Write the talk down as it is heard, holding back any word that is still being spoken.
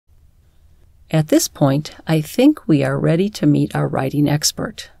At this point, I think we are ready to meet our writing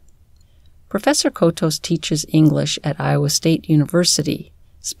expert. Professor Kotos teaches English at Iowa State University,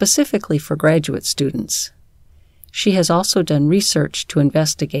 specifically for graduate students. She has also done research to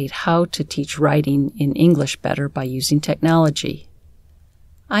investigate how to teach writing in English better by using technology.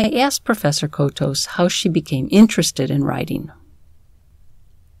 I asked Professor Kotos how she became interested in writing.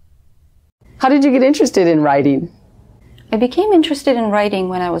 How did you get interested in writing? I became interested in writing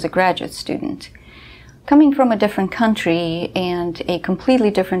when I was a graduate student. Coming from a different country and a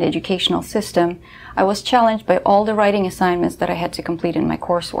completely different educational system, I was challenged by all the writing assignments that I had to complete in my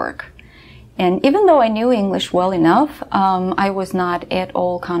coursework. And even though I knew English well enough, I was not at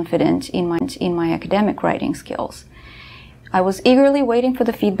all confident in my academic writing skills. I was eagerly waiting for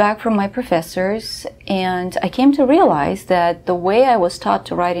the feedback from my professors, and I came to realize that the way I was taught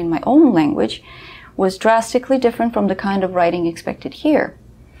to write in my own language was drastically different from the kind of writing expected here.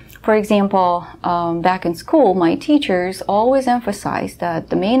 For example, back in school, my teachers always emphasized that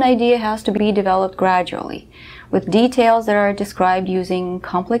the main idea has to be developed gradually, with details that are described using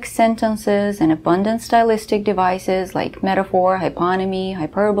complex sentences and abundant stylistic devices like metaphor, hyponymy,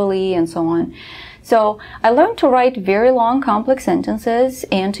 hyperbole, and so on. So I learned to write very long, complex sentences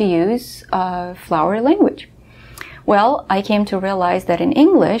and to use flowery language. Well, I came to realize that in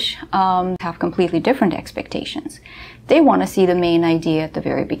English, have completely different expectations. They want to see the main idea at the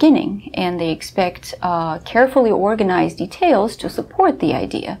very beginning, and they expect carefully organized details to support the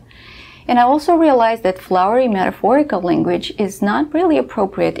idea. And I also realized that flowery metaphorical language is not really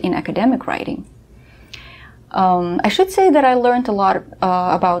appropriate in academic writing. I should say that I learned a lot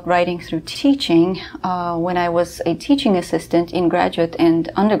about writing through teaching when I was a teaching assistant in graduate and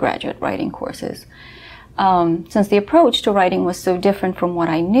undergraduate writing courses. Since the approach to writing was so different from what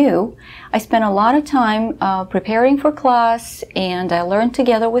I knew, I spent a lot of time preparing for class, and I learned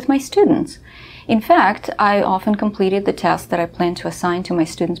together with my students. In fact, I often completed the tasks that I planned to assign to my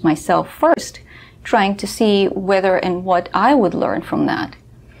students myself first, trying to see whether and what I would learn from that.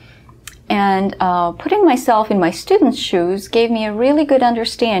 And putting myself in my students' shoes gave me a really good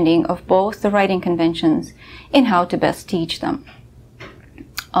understanding of both the writing conventions and how to best teach them.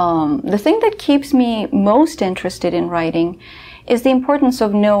 The thing that keeps me most interested in writing is the importance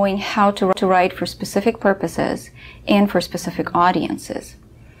of knowing how to write for specific purposes and for specific audiences.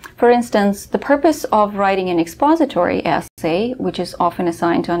 For instance, the purpose of writing an expository essay, which is often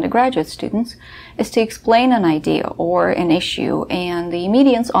assigned to undergraduate students, is to explain an idea or an issue, and the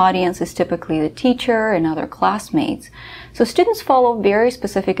immediate audience is typically the teacher and other classmates. So students follow very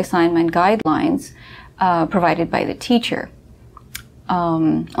specific assignment guidelines provided by the teacher.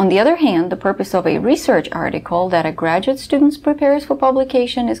 On the other hand, the purpose of a research article that a graduate student prepares for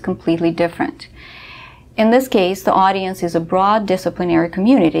publication is completely different. In this case, the audience is a broad disciplinary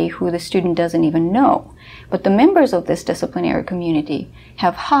community who the student doesn't even know. But the members of this disciplinary community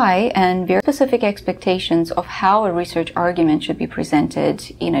have high and very specific expectations of how a research argument should be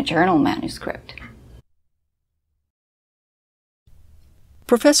presented in a journal manuscript.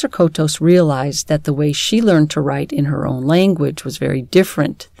 Professor Kotos realized that the way she learned to write in her own language was very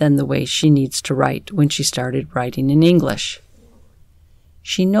different than the way she needs to write when she started writing in English.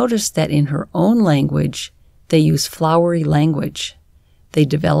 She noticed that in her own language, they use flowery language, they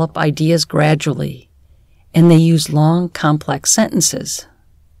develop ideas gradually, and they use long, complex sentences.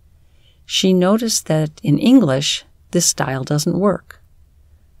 She noticed that in English, this style doesn't work.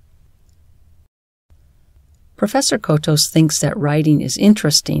 Professor Kotos thinks that writing is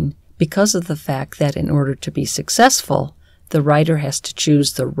interesting because of the fact that in order to be successful, the writer has to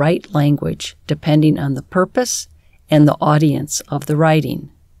choose the right language depending on the purpose and the audience of the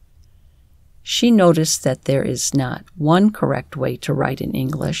writing. She noticed that there is not one correct way to write in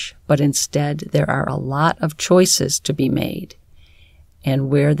English, but instead there are a lot of choices to be made. And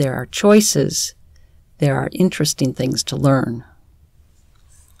where there are choices, there are interesting things to learn.